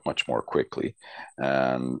play out much more quickly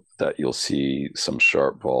and that you'll see some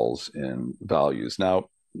sharp falls in values. Now,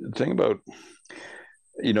 the thing about,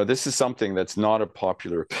 this is something that's not a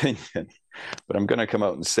popular opinion, but I'm going to come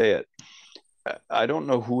out and say it. I don't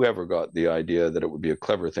know whoever got the idea that it would be a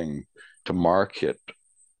clever thing to market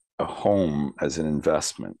a home as an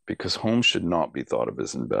investment, because homes should not be thought of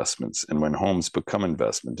as investments. And when homes become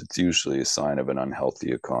investment, it's usually a sign of an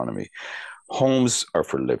unhealthy economy. Homes are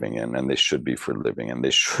for living in, and they should be for living in.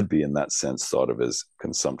 They should be, in that sense, thought of as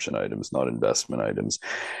consumption items, not investment items.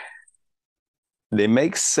 They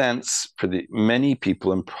make sense for the many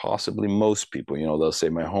people and possibly most people. They'll say,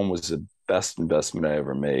 my home was the best investment I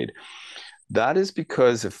ever made. That is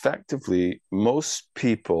because effectively most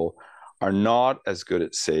people are not as good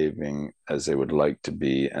at saving as they would like to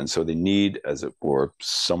be. And so they need, as it were,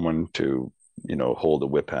 someone to, hold a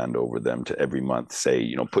whip hand over them to every month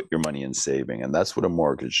say, put your money in saving. And that's what a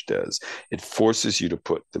mortgage does. It forces you to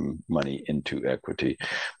put the money into equity.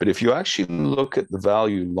 But if you actually look at the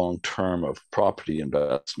value long-term of property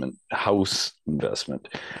investment, house investment,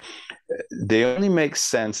 they only make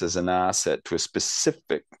sense as an asset to a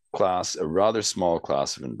specific class, a rather small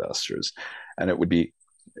class of investors. And it would be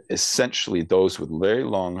essentially those with very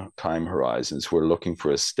long time horizons who are looking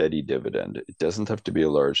for a steady dividend. It doesn't have to be a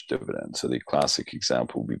large dividend. So the classic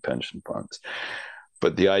example would be pension funds.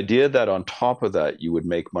 But the idea that on top of that, you would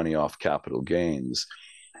make money off capital gains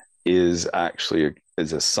is actually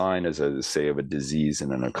is a sign, as I say, of a disease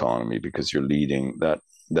in an economy, because you're leading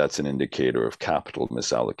that's an indicator of capital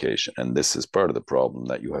misallocation. And this is part of the problem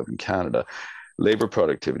that you have in Canada. Labor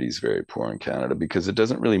productivity is very poor in Canada because it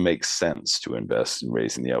doesn't really make sense to invest in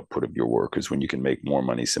raising the output of your workers when you can make more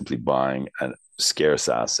money simply buying a scarce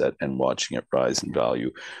asset and watching it rise in value,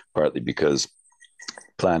 partly because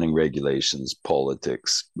planning regulations,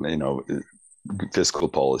 politics, fiscal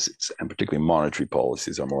policies, and particularly monetary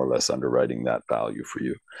policies are more or less underwriting that value for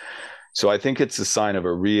you. So I think it's a sign of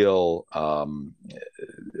a real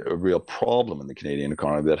problem in the Canadian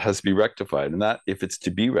economy that has to be rectified. And that, if it's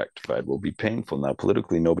to be rectified, will be painful. Now,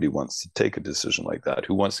 politically, nobody wants to take a decision like that.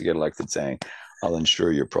 Who wants to get elected saying, I'll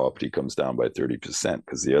ensure your property comes down by 30%?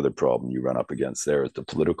 Because the other problem you run up against there is the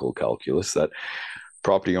political calculus that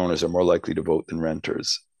property owners are more likely to vote than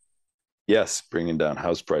renters. yes, bringing down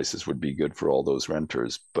house prices would be good for all those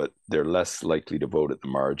renters, but they're less likely to vote at the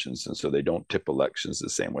margins. And so they don't tip elections the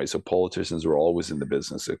same way. So politicians are always in the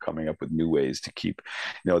business of coming up with new ways to keep,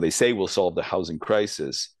 they say we'll solve the housing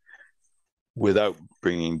crisis without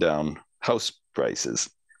bringing down house prices.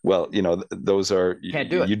 Well, those are, Can't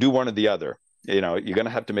do it. You do one or the other. You're going to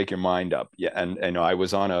have to make your mind up. Yeah. And I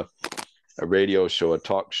was on a radio show, a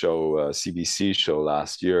talk show, a CBC show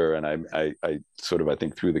last year, and I sort of, I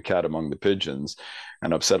think, threw the cat among the pigeons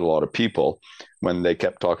and upset a lot of people when they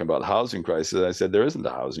kept talking about the housing crisis. I said, there isn't a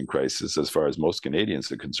housing crisis as far as most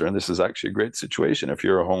Canadians are concerned. This is actually a great situation. If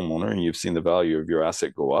you're a homeowner and you've seen the value of your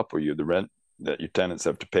asset go up, or the rent that your tenants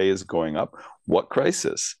have to pay is going up, what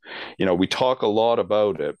crisis? We talk a lot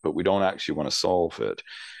about it, but we don't actually want to solve it.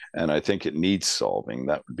 And I think it needs solving.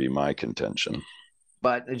 That would be my contention.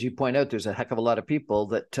 But as you point out, there's a heck of a lot of people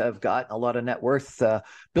that have got a lot of net worth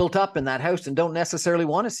built up in that house and don't necessarily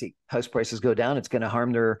want to see house prices go down. It's going to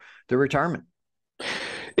harm their retirement.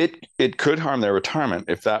 It could harm their retirement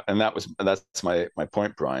that's my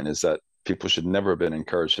point, Brian, is that people should never have been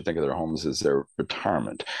encouraged to think of their homes as their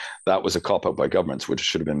retirement. That was a cop-out by governments, which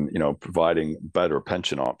should have been, providing better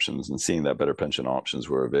pension options and seeing that better pension options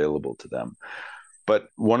were available to them. But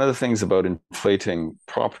one of the things about inflating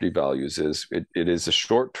property values is it is a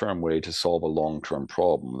short-term way to solve a long-term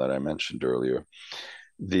problem that I mentioned earlier.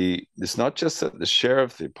 It's not just that the share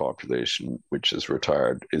of the population which is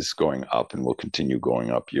retired is going up and will continue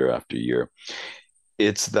going up year after year.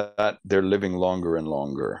 It's that they're living longer and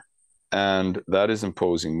longer. And that is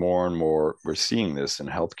imposing more and more. We're seeing this in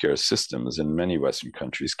healthcare systems in many Western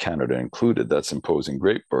countries, Canada included. That's imposing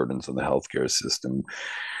great burdens on the healthcare system,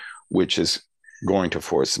 which is going to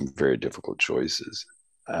force some very difficult choices.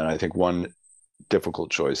 And I think one difficult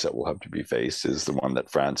choice that will have to be faced is the one that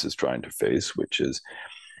France is trying to face, which is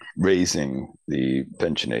raising the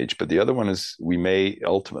pension age. But the other one is we may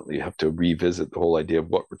ultimately have to revisit the whole idea of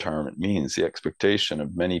what retirement means. The expectation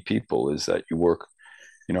of many people is that you work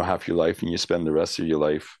half your life and you spend the rest of your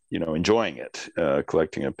life enjoying it,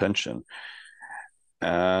 collecting a pension.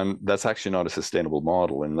 And that's actually not a sustainable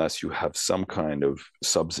model unless you have some kind of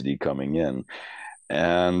subsidy coming in.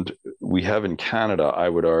 And we have in Canada, I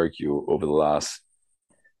would argue, over the last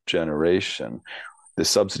generation, the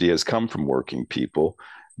subsidy has come from working people.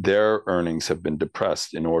 Their earnings have been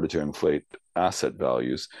depressed in order to inflate asset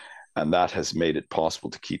values. And that has made it possible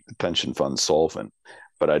to keep the pension fund solvent.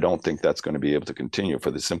 But I don't think that's going to be able to continue for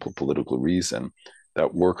the simple political reason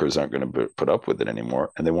that workers aren't going to put up with it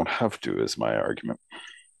anymore, and they won't have to, is my argument.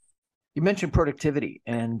 You mentioned productivity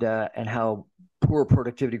and how poor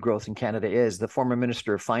productivity growth in Canada is. The former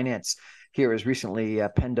Minister of Finance here has recently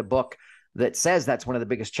penned a book that says that's one of the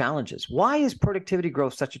biggest challenges. Why is productivity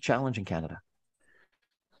growth such a challenge in Canada?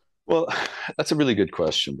 Well, that's a really good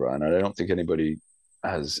question, Brian. I don't think anybody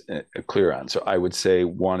has a clear answer. I would say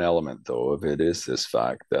one element, though, of it is this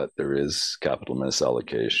fact that there is capital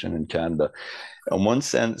misallocation in Canada. In one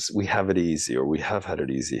sense, we have it easy, or we have had it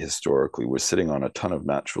easy historically. We're sitting on a ton of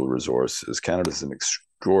natural resources. Canada is an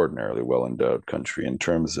extraordinarily well-endowed country in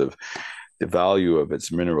terms of the value of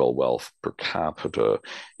its mineral wealth per capita.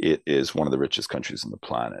 It is one of the richest countries on the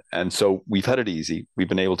planet. And so we've had it easy. We've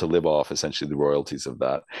been able to live off essentially the royalties of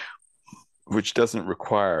that, which doesn't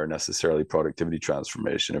require necessarily productivity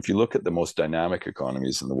transformation. If you look at the most dynamic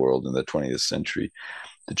economies in the world in the 20th century,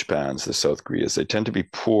 the Japans, the South Koreas, they tend to be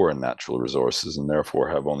poor in natural resources and therefore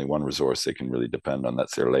have only one resource they can really depend on.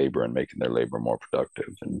 That's their labor and making their labor more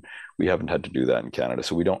productive. And we haven't had to do that in Canada.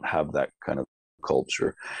 So we don't have that kind of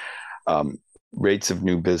culture. Rates of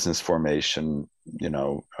new business formation,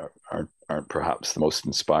 aren't perhaps the most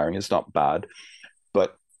inspiring. It's not bad,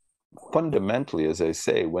 but fundamentally, as I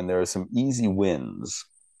say, when there are some easy wins,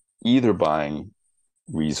 either buying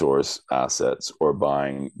resource assets or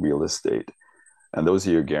buying real estate, and those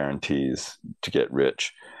are your guarantees to get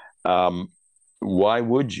rich, why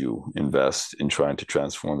would you invest in trying to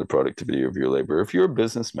transform the productivity of your labor? If you're a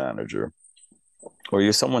business manager or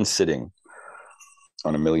you're someone sitting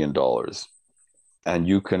on $1 million and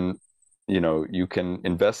you can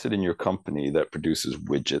invest it in your company that produces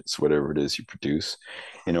widgets, whatever it is you produce,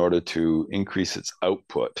 in order to increase its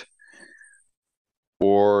output.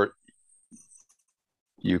 Or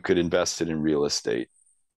you could invest it in real estate.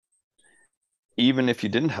 Even if you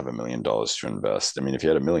didn't have $1 million to invest, I mean, if you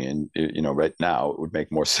had $1 million, right now, it would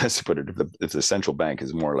make more sense to put it if the central bank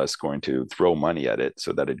is more or less going to throw money at it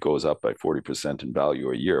so that it goes up by 40% in value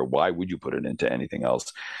a year. Why would you put it into anything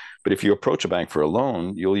else? But if you approach a bank for a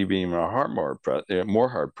loan, you'll be even more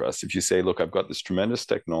hard-pressed if you say, look, I've got this tremendous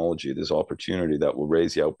technology, this opportunity that will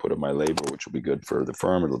raise the output of my labor, which will be good for the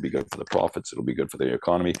firm, it'll be good for the profits, it'll be good for the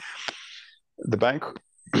economy. the bank,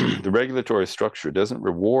 the regulatory structure doesn't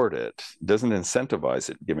reward it, doesn't incentivize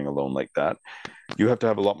it giving a loan like that. You have to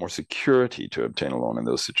have a lot more security to obtain a loan in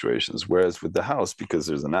those situations. Whereas with the house, because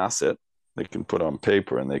there's an asset, they can put on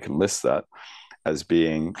paper and they can list that as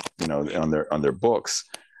being, on their books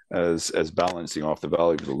as balancing off the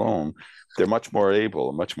value of the loan. They're much more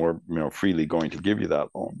able, much more, freely going to give you that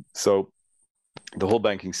loan. So the whole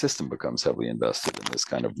banking system becomes heavily invested in this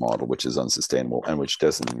kind of model, which is unsustainable and which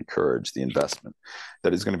doesn't encourage the investment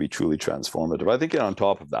that is going to be truly transformative. I think on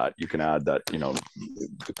top of that, you can add that,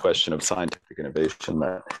 the question of scientific innovation,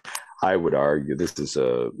 that I would argue this is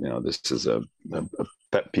a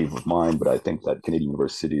pet peeve of mine, but I think that Canadian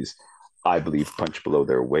universities, I believe, punch below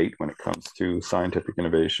their weight when it comes to scientific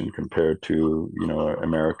innovation compared to,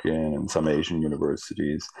 American and some Asian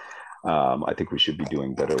universities. I think we should be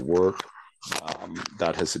doing better work.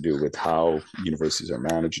 That has to do with how universities are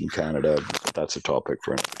managed in Canada. That's a topic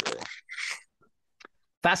for another day.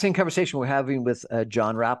 Fascinating conversation we're having with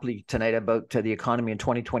John Rapley tonight about the economy in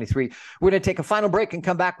 2023. We're going to take a final break and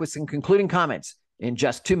come back with some concluding comments in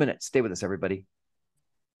just 2 minutes. Stay with us, everybody.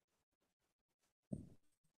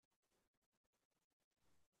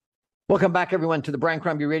 Welcome back, everyone, to the Brian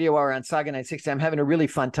Crombie Radio Hour on Saga 960. I'm having a really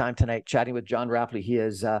fun time tonight chatting with John Rapley. He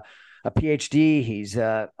is a PhD. He's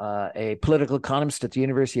a political economist at the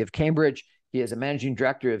University of Cambridge. He is a managing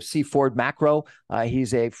director of C. Ford Macro.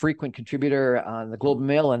 He's a frequent contributor on the Globe and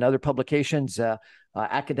Mail and other publications,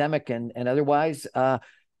 academic and otherwise.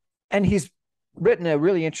 And he's written a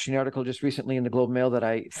really interesting article just recently in the Globe and Mail that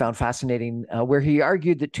I found fascinating, where he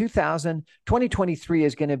argued that 2023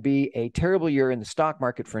 is going to be a terrible year in the stock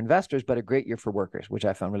market for investors, but a great year for workers, which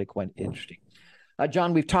I found really quite interesting.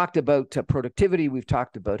 John, we've talked about productivity. We've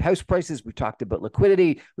talked about house prices. We've talked about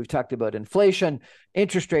liquidity. We've talked about inflation,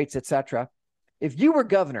 interest rates, etc. If you were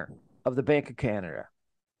governor of the Bank of Canada,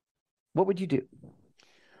 what would you do?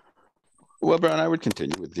 Well, Brian, I would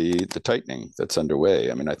continue with the tightening that's underway.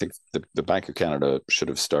 I mean, I think the Bank of Canada should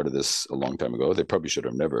have started this a long time ago. They probably should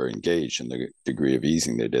have never engaged in the degree of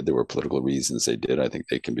easing they did. There were political reasons they did. I think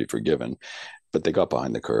they can be forgiven. But they got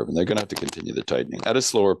behind the curve, and they're going to have to continue the tightening at a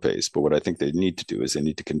slower pace. But what I think they need to do is they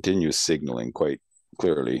need to continue signaling quite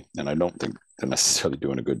clearly, and I don't think they're necessarily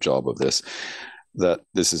doing a good job of this, that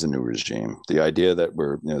this is a new regime. The idea that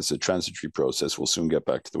it's a transitory process, we'll soon get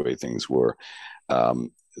back to the way things were.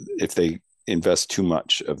 If they invest too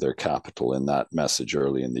much of their capital in that message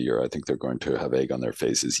early in the year, I think they're going to have egg on their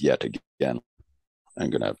faces yet again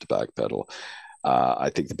and going to have to backpedal. I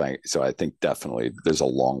think definitely there's a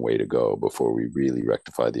long way to go before we really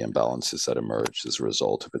rectify the imbalances that emerged as a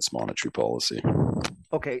result of its monetary policy.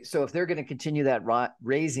 Okay, so if they're going to continue that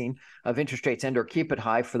raising of interest rates and or keep it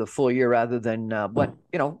high for the full year rather than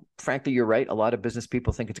frankly, you're right. A lot of business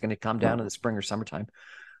people think it's going to come down in the spring or summertime.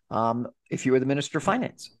 If you were the Minister of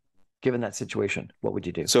Finance, given that situation, what would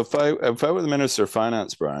you do? So if I were the Minister of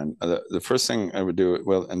Finance, Brian, the first thing I would do,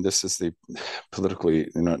 and this is the politically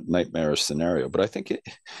nightmarish scenario, but I think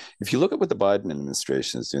if you look at what the Biden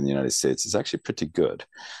administration is doing in the United States, it's actually pretty good.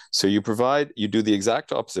 So you do the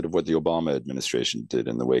exact opposite of what the Obama administration did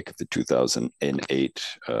in the wake of the 2008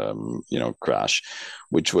 crash,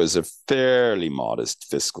 which was a fairly modest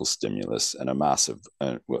fiscal stimulus and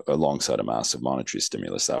alongside a massive monetary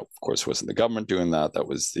stimulus. That, of course, wasn't the government doing that. That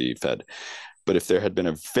was the Fed. But if there had been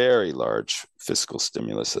a very large fiscal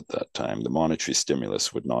stimulus at that time, the monetary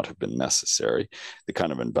stimulus would not have been necessary. The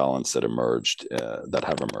kind of imbalance that have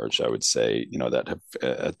emerged, I would say, that have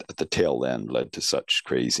at the tail end led to such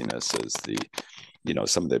craziness as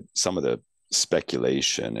some of the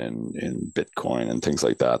speculation in Bitcoin and things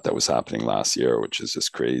like that was happening last year, which is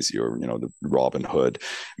just crazy, or the Robin Hood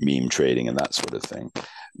meme trading and that sort of thing.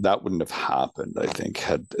 That wouldn't have happened, I think,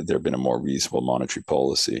 had there been a more reasonable monetary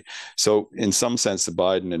policy. So in some sense, the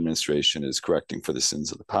Biden administration is correcting for the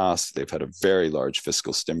sins of the past. They've had a very large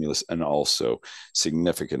fiscal stimulus and also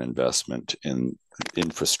significant investment in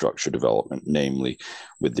infrastructure development, namely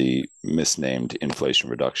with the misnamed Inflation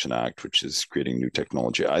Reduction Act, which is creating new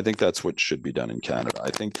technology. I think that's what should be done in Canada.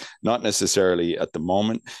 I think not necessarily at the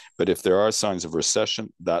moment, but if there are signs of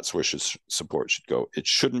recession, that's where support should go. It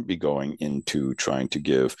shouldn't be going into trying to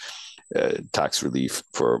give tax relief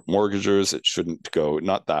for mortgagers. It shouldn't go,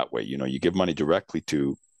 not that way. You give money directly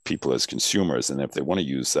to people as consumers, and if they want to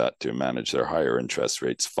use that to manage their higher interest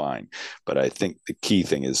rates, fine. But I think the key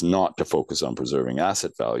thing is not to focus on preserving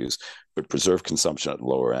asset values, but preserve consumption at the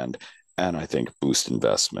lower end, and I think boost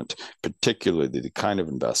investment, particularly the kind of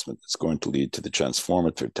investment that's going to lead to the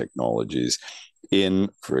transformative technologies in,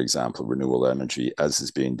 for example, renewable energy, as is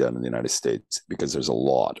being done in the United States, because there's a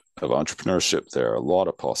lot of entrepreneurship there, a lot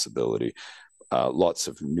of possibility. lots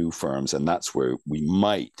of new firms, and that's where we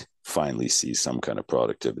might finally see some kind of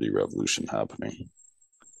productivity revolution happening.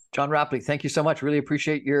 John Rapley, thank you so much. Really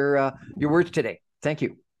appreciate your words today. Thank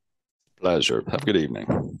you. Pleasure. Have a good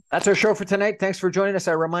evening. That's our show for tonight. Thanks for joining us.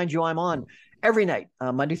 I remind you, I'm on every night,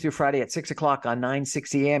 Monday through Friday at 6 o'clock on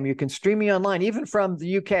 960 AM. You can stream me online, even from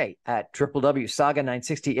the UK, at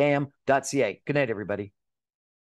www.saga960am.ca. Good night, everybody.